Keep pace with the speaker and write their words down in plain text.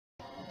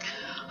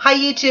Hi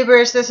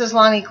YouTubers, this is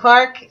Lonnie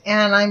Clark,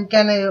 and I'm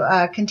going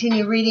to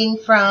continue reading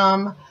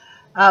from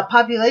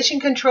Population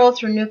Control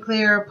Through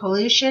Nuclear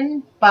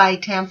Pollution by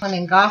Tamplin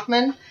and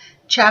Goffman,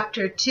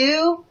 Chapter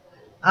 2,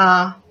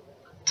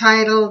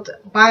 titled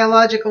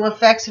Biological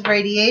Effects of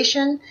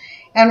Radiation,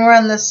 and we're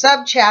on the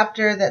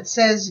subchapter that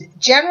says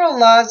General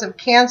Laws of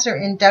Cancer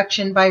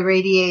Induction by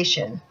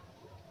Radiation.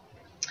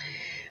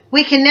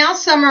 We can now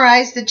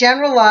summarize the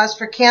general laws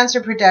for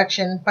cancer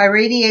production by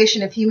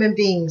radiation of human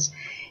beings,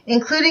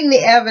 including the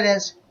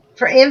evidence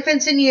for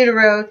infants in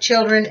utero,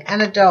 children,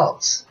 and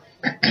adults.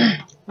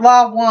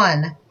 Law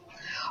 1.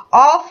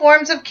 All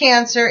forms of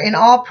cancer, in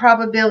all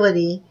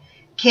probability,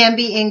 can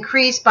be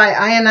increased by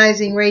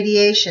ionizing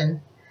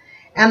radiation,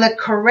 and the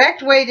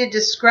correct way to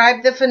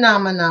describe the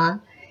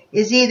phenomenon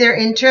is either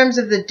in terms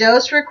of the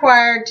dose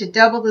required to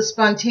double the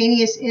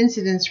spontaneous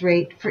incidence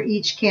rate for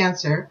each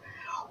cancer,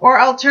 or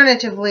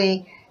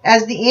alternatively,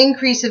 as the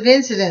increase of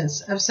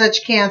incidence of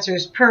such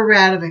cancers per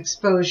rad of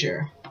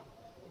exposure.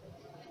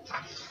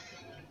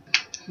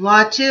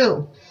 Law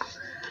 2.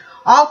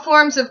 All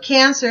forms of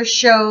cancer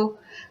show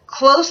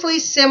closely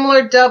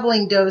similar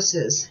doubling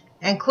doses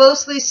and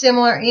closely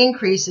similar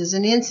increases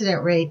in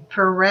incident rate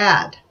per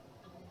rad.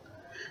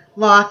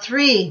 Law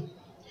 3.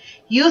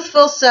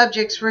 Youthful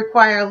subjects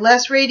require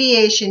less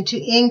radiation to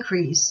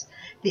increase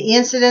the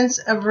incidence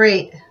of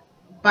rate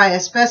by a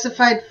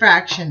specified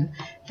fraction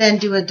than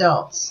do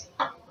adults.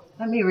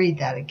 Let me read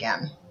that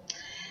again.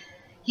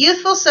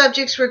 Youthful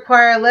subjects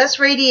require less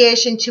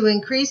radiation to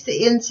increase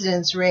the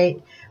incidence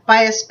rate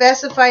by a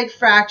specified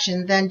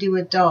fraction than do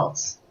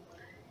adults.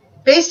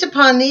 Based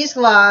upon these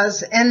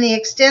laws and the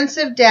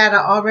extensive data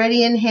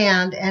already in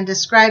hand and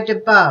described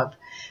above,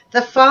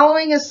 the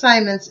following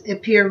assignments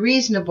appear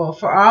reasonable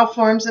for all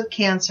forms of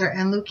cancer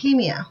and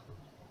leukemia.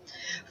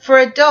 For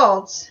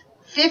adults,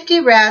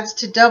 50 rads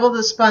to double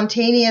the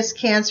spontaneous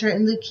cancer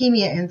and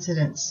leukemia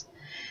incidence.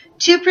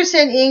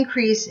 2%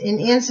 increase in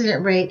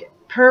incident rate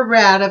per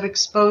rad of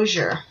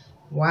exposure.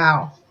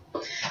 Wow.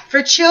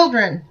 For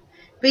children,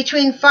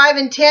 between 5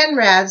 and 10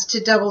 rads to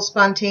double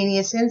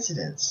spontaneous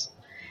incidence.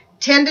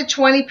 10 to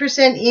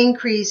 20%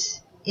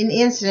 increase in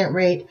incident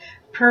rate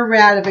per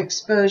rad of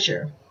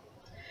exposure.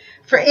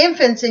 For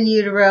infants in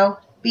utero,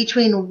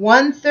 between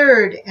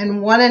 1/3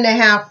 and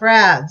 1.5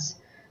 rads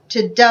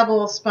to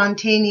double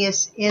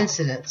spontaneous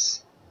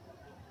incidence.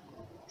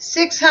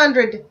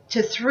 600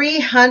 to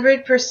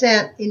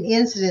 300% in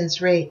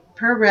incidence rate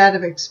per rad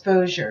of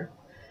exposure.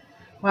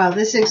 Wow,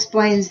 this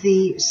explains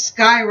the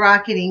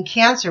skyrocketing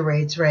cancer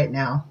rates right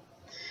now.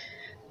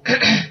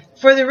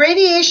 For the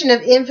radiation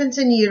of infants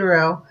in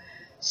utero,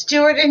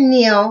 Stewart and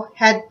Neal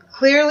had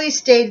clearly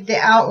stated the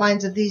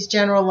outlines of these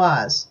general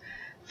laws.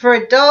 For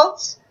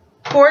adults,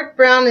 Court,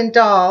 Brown, and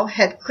Dahl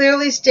had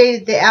clearly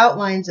stated the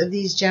outlines of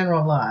these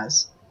general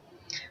laws.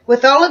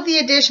 With all of the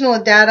additional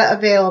data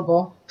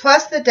available,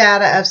 plus the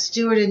data of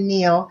Stewart and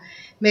Neal,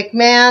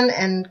 McMahon,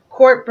 and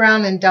Court,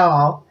 Brown, and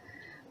Dahl,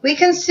 we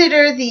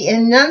consider the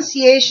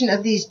enunciation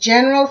of these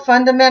general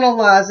fundamental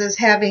laws as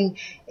having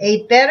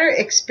a better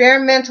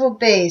experimental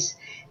base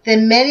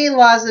than many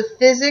laws of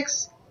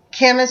physics,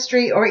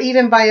 chemistry, or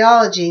even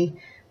biology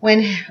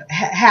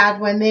had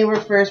when they were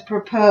first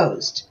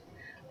proposed.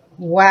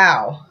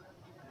 Wow.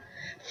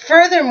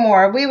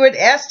 Furthermore, we would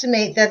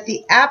estimate that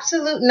the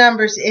absolute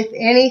numbers, if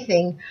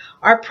anything,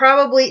 are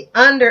probably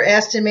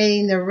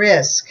underestimating the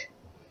risk.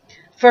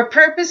 For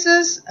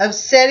purposes of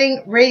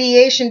setting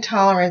radiation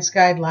tolerance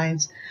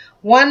guidelines,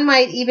 one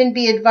might even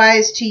be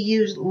advised to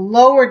use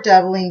lower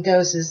doubling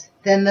doses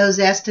than those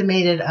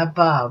estimated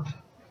above.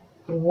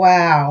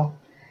 Wow.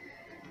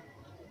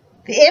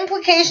 The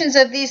implications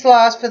of these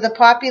laws for the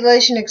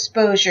population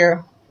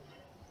exposure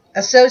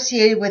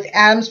associated with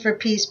Atoms for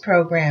Peace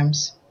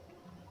programs.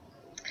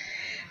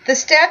 The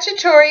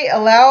statutory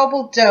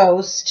allowable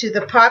dose to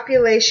the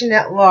population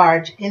at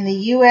large in the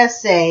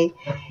USA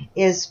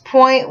is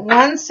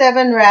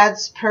 0.17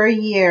 rads per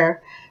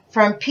year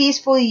from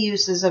peaceful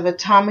uses of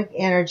atomic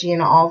energy in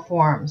all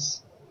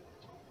forms.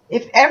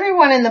 If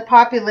everyone in the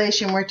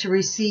population were to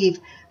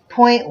receive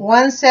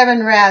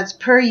 0.17 rads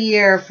per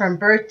year from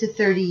birth to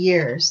 30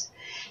 years,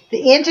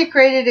 the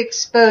integrated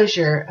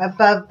exposure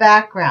above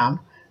background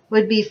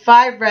would be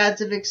 5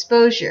 rads of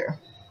exposure.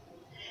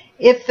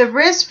 If the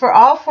risk for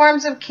all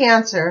forms of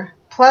cancer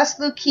plus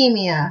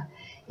leukemia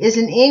is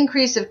an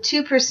increase of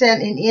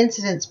 2% in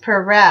incidence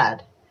per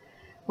rad,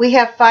 we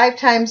have 5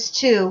 times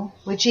 2,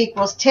 which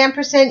equals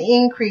 10%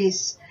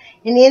 increase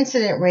in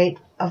incident rate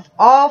of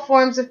all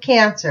forms of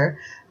cancer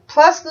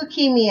plus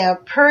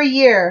leukemia per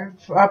year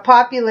for a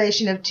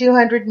population of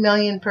 200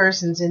 million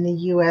persons in the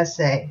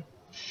USA.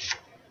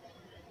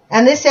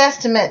 And this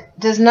estimate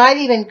does not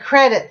even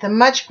credit the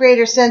much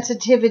greater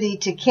sensitivity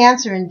to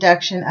cancer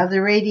induction of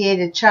the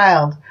radiated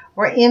child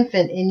or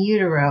infant in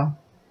utero.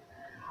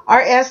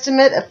 Our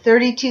estimate of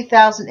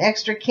 32,000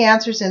 extra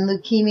cancers and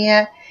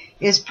leukemia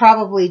is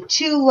probably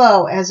too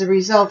low as a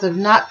result of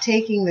not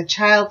taking the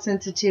child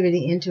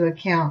sensitivity into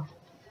account.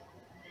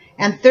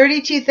 and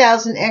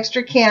 32,000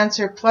 extra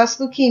cancer plus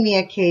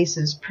leukemia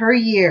cases per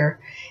year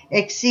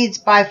exceeds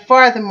by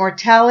far the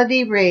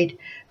mortality rate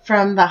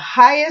from the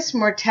highest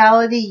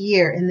mortality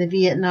year in the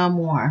Vietnam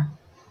War.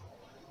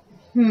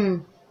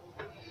 And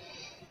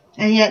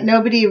yet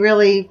nobody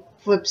really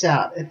flips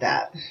out at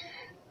that.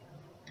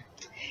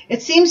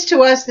 It seems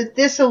to us that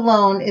this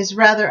alone is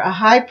rather a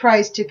high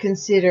price to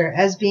consider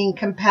as being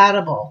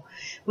compatible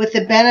with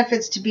the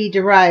benefits to be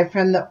derived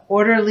from the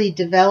orderly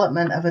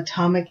development of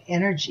atomic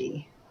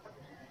energy.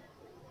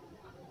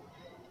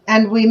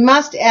 And we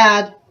must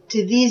add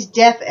to these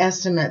death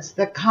estimates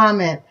the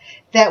comment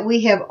that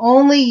we have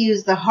only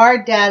used the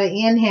hard data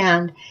in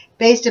hand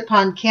based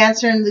upon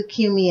cancer and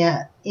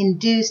leukemia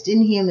induced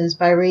in humans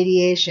by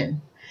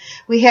radiation.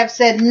 We have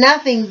said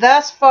nothing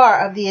thus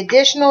far of the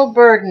additional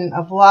burden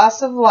of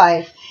loss of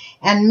life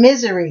and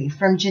misery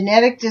from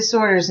genetic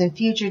disorders in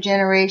future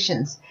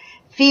generations,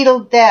 fetal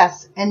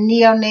deaths, and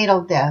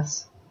neonatal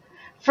deaths.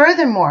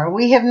 Furthermore,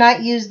 we have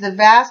not used the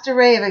vast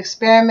array of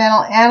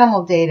experimental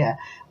animal data,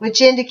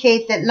 which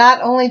indicate that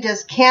not only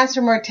does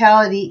cancer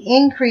mortality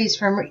increase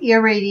from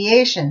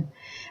irradiation,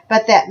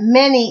 but that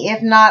many,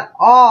 if not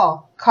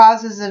all,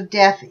 causes of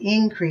death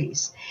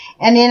increase,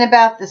 and in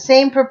about the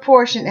same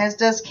proportion as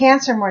does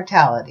cancer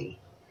mortality.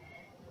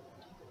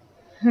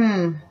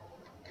 In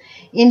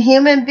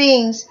human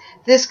beings,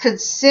 this could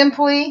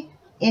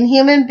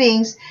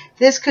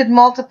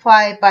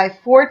multiply by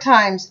 4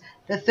 times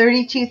the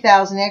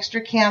 32,000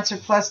 extra cancer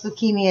plus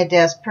leukemia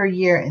deaths per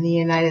year in the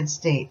United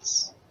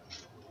States.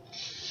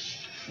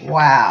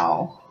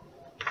 Wow.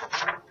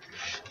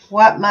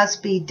 What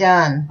must be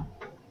done?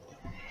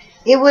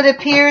 It would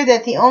appear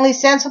that the only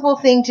sensible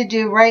thing to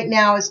do right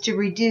now is to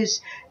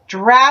reduce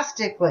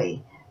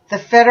drastically the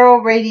Federal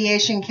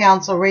Radiation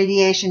Council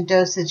radiation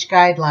dosage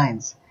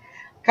guidelines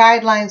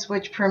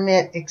which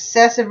permit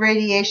excessive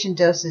radiation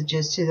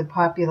dosages to the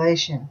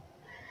population.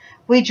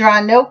 We draw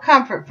no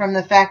comfort from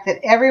the fact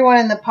that everyone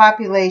in the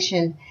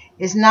population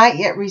is not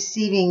yet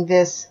receiving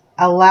this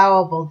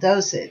allowable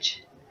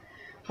dosage.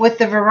 With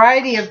the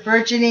variety of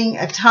burgeoning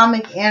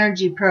atomic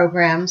energy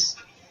programs,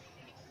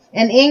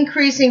 an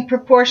increasing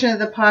proportion of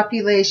the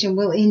population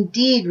will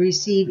indeed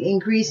receive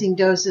increasing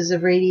doses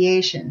of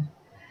radiation.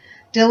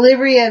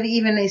 Delivery of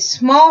even a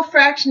small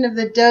fraction of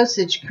the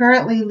dosage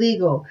currently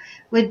legal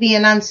would be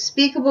an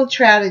unspeakable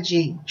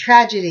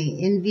tragedy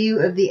in view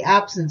of the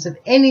absence of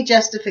any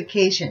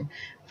justification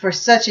for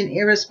such an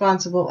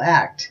irresponsible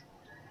act.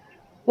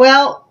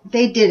 Well,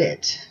 they did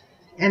it,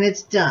 and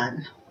it's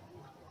done.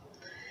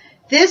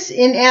 This,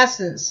 in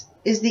essence,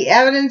 is the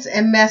evidence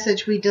and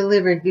message we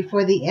delivered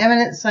before the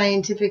eminent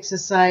scientific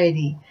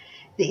society,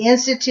 the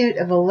Institute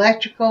of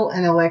Electrical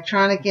and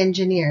Electronic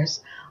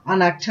Engineers,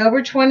 on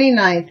October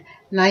 29,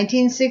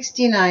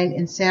 1969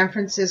 in San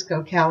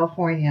Francisco,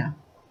 California.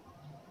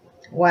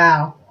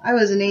 Wow, I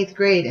was in 8th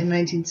grade in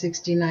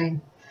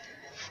 1969.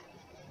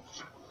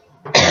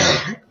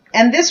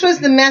 And this was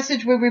the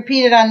message we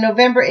repeated on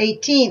November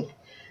 18,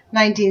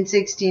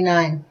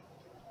 1969.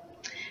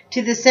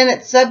 To the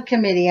Senate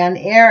Subcommittee on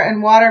Air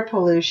and Water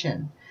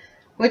Pollution,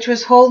 which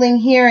was holding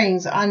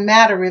hearings on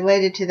matter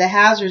related to the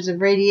hazards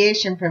of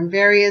radiation from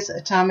various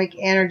atomic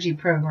energy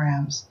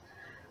programs.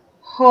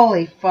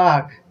 Holy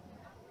fuck.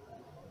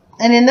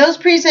 And in those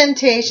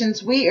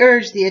presentations, we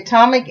urged the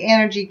Atomic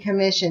Energy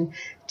Commission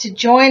to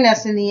join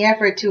us in the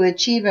effort to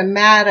achieve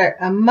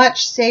a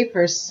much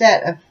safer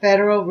set of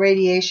federal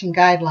radiation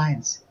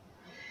guidelines.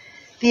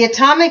 The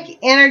Atomic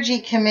Energy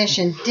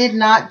Commission did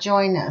not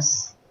join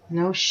us.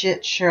 No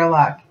shit,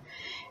 Sherlock.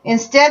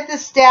 Instead, the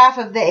staff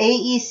of the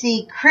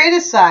AEC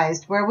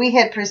criticized where we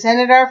had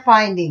presented our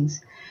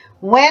findings,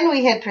 when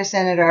we had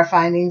presented our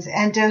findings,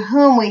 and to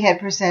whom we had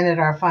presented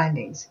our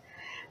findings.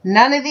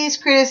 None of these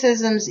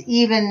criticisms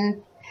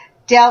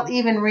dealt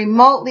even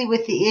remotely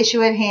with the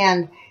issue at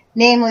hand,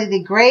 namely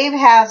the grave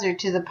hazard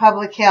to the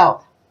public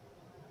health.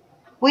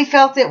 We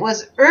felt it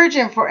was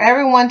urgent for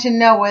everyone to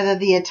know whether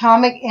the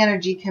Atomic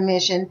Energy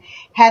Commission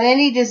had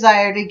any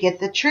desire to get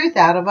the truth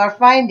out of our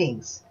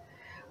findings.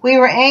 We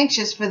were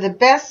anxious for the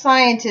best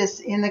scientists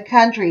in the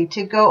country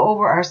to go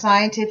over our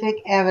scientific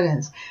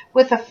evidence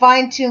with a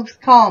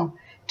fine-tooth comb,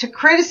 to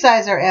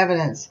criticize our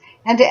evidence,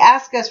 and to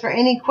ask us for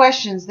any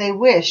questions they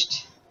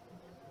wished.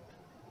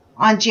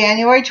 On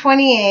January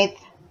 28,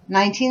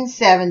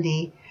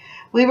 1970,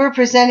 we were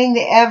presenting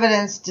the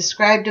evidence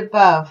described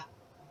above,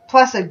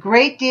 plus a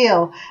great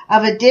deal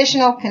of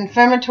additional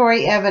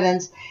confirmatory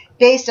evidence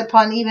based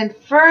upon even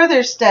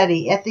further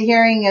study at the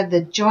hearing of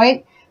the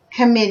Joint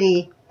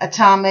Committee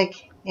on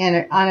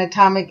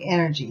Atomic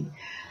Energy.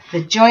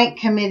 The Joint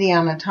Committee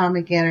on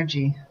Atomic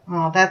Energy.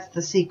 Oh, that's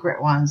the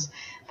secret ones.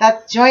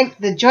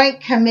 The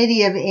Joint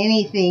Committee of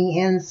anything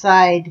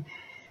inside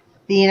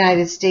the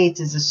United States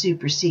is a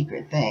super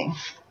secret thing.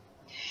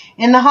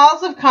 In the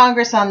halls of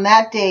Congress on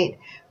that date,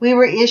 we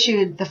were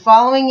issued the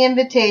following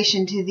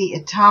invitation to the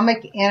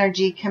Atomic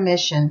Energy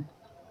Commission.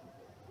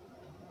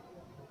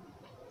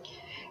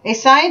 A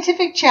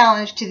scientific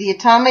challenge to the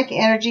Atomic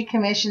Energy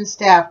Commission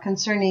staff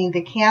concerning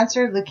the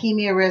cancer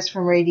leukemia risk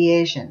from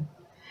radiation.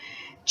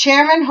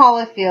 Chairman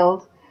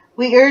Holyfield,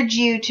 we urge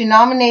you to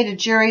nominate a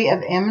jury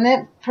of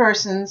eminent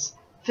persons,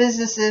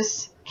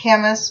 physicists,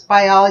 chemists,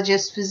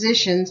 biologists,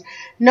 physicians,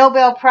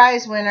 Nobel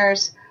Prize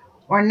winners,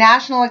 or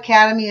National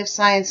Academy of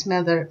Science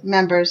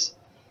members,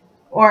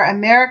 or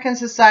American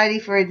Society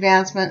for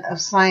Advancement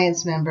of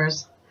Science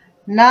members,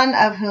 none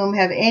of whom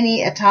have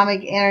any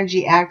atomic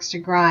energy axe to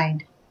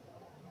grind.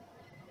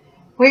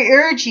 We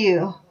urge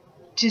you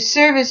to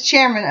serve as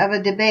chairman of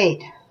a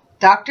debate.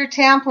 Dr.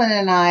 Tamplin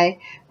and I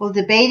will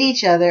debate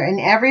each other in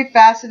every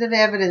facet of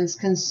evidence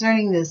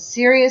concerning the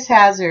serious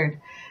hazard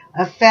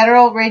of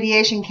Federal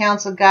Radiation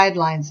Council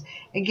guidelines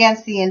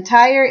against the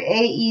entire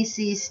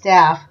AEC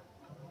staff,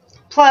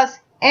 plus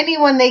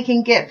anyone they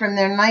can get from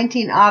their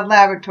 19 odd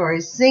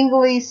laboratories,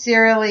 singly,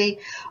 serially,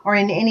 or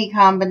in any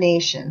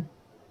combination.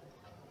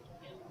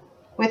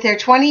 With their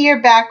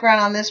 20-year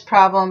background on this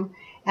problem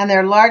and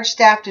their large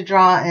staff to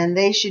draw on,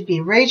 they should be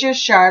razor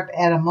sharp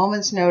at a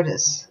moment's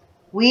notice.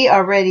 We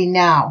are ready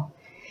now.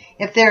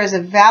 If there is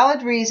a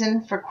valid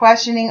reason for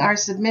questioning our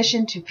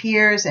submission to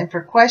peers and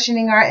for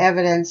questioning our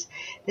evidence,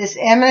 this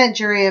eminent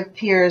jury of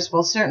peers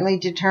will certainly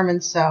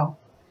determine so.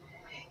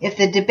 If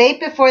the debate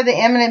before the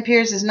eminent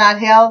peers is not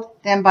held,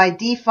 then by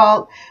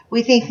default,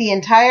 we think the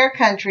entire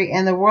country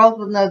and the world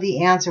will know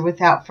the answer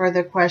without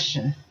further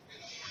question.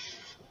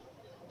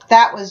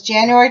 That was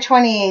January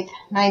 28,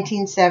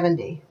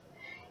 1970.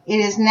 It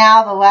is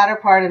now the latter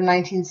part of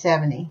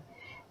 1970.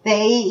 The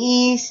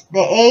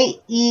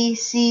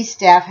AEC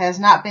staff has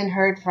not been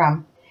heard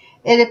from.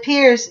 It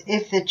appears as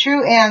if the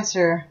true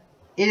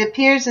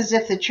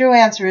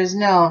answer is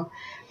known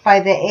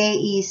by the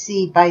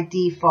AEC by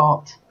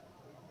default.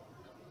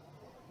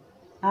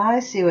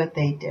 I see what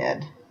they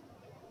did.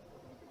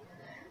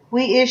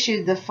 We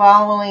issued the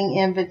following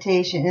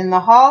invitation. In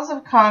the halls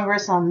of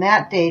Congress on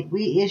that date,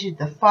 we issued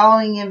the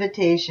following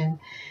invitation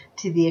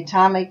to the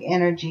Atomic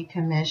Energy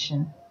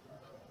Commission.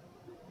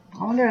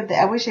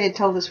 I wish they had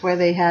told us where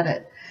they had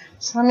it.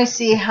 So let me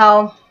see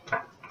how...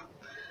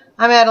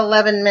 I'm at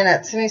 11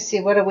 minutes. Let me see,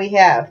 what do we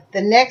have?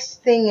 The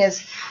next thing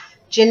is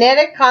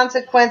genetic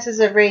consequences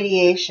of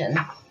radiation.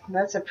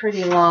 That's a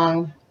pretty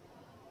long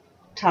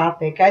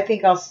topic. I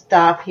think I'll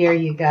stop here,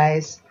 you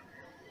guys.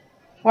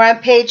 We're on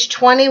page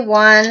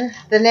 21.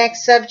 The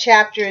next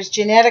subchapter is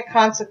genetic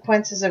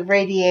consequences of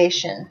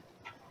radiation.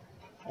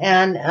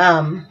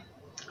 And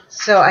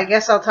so I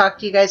guess I'll talk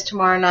to you guys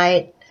tomorrow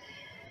night.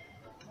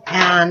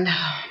 And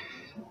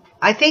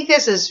I think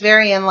this is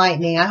very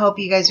enlightening. I hope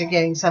you guys are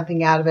getting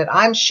something out of it.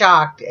 I'm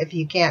shocked, if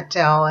you can't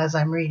tell as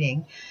I'm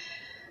reading.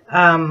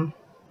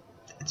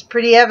 It's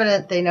pretty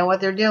evident they know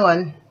what they're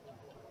doing.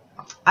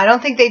 I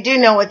don't think they do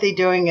know what they're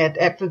doing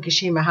at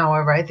Fukushima,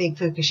 however. I think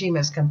Fukushima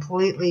is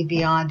completely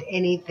beyond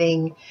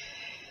anything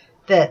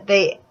that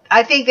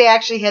I think they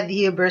actually had the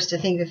hubris to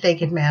think that they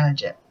could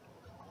manage it.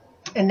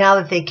 And now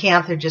that they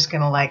can't, they're just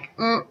going to like,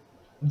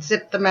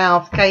 zip the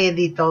mouth,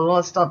 calladito,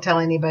 let's don't tell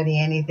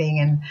anybody anything,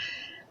 and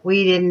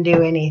we didn't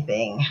do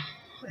anything.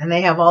 And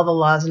they have all the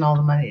laws and all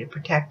the money to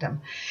protect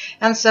them.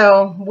 And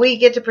so we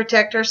get to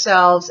protect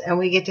ourselves, and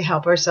we get to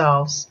help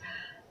ourselves.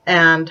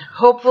 And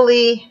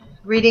hopefully,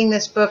 reading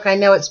this book, I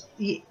know it's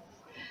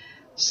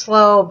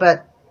slow,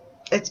 but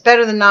it's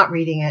better than not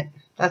reading it.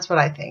 That's what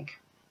I think.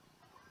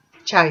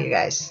 Ciao, you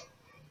guys.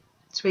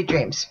 Sweet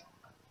dreams.